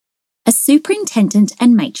A superintendent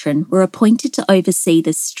and matron were appointed to oversee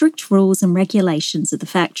the strict rules and regulations of the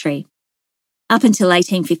factory. Up until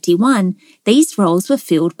 1851, these roles were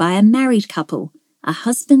filled by a married couple, a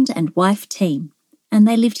husband and wife team, and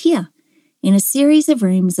they lived here, in a series of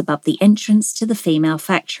rooms above the entrance to the female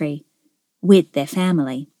factory, with their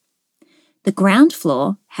family. The ground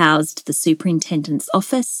floor housed the superintendent's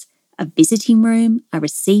office, a visiting room, a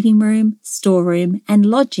receiving room, storeroom, and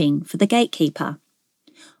lodging for the gatekeeper.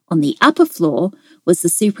 On the upper floor was the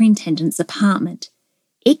superintendent's apartment.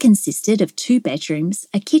 It consisted of 2 bedrooms,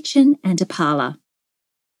 a kitchen, and a parlour.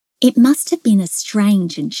 It must have been a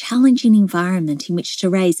strange and challenging environment in which to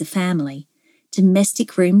raise a family.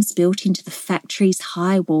 Domestic rooms built into the factory's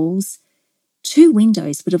high walls. 2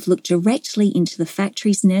 windows would have looked directly into the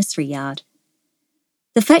factory's nursery yard.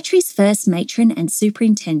 The factory's first matron and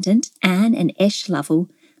superintendent, Anne and Esh Lovell,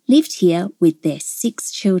 lived here with their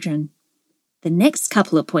 6 children. The next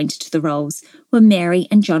couple appointed to the roles were Mary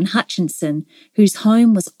and John Hutchinson, whose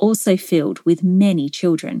home was also filled with many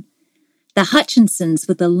children. The Hutchinsons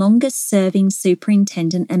were the longest-serving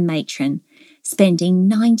superintendent and matron, spending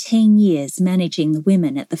 19 years managing the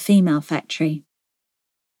women at the female factory.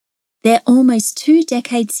 Their almost 2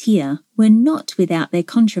 decades here were not without their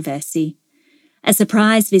controversy. A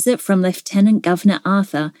surprise visit from Lieutenant Governor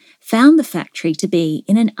Arthur found the factory to be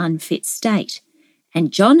in an unfit state,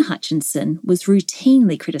 and John Hutchinson was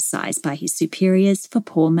routinely criticised by his superiors for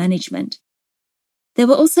poor management. There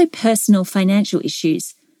were also personal financial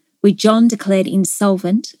issues, with John declared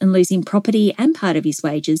insolvent and losing property and part of his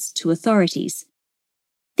wages to authorities.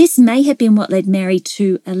 This may have been what led Mary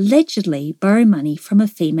to allegedly borrow money from a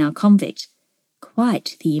female convict.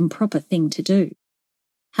 Quite the improper thing to do.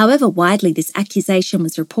 However widely this accusation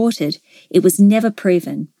was reported, it was never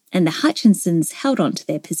proven, and the Hutchinsons held on to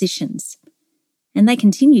their positions. And they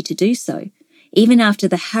continued to do so, even after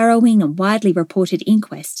the harrowing and widely reported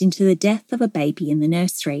inquest into the death of a baby in the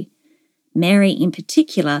nursery. Mary, in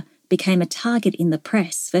particular, became a target in the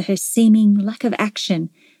press for her seeming lack of action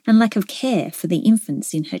and lack of care for the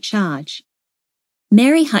infants in her charge.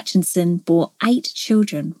 Mary Hutchinson bore 8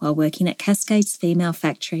 children while working at Cascades Female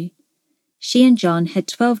Factory. She and John had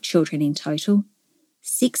 12 children in total.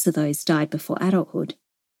 6 of those died before adulthood.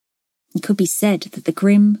 It could be said that the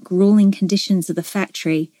grim, grueling conditions of the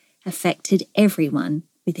factory affected everyone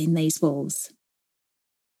within these walls.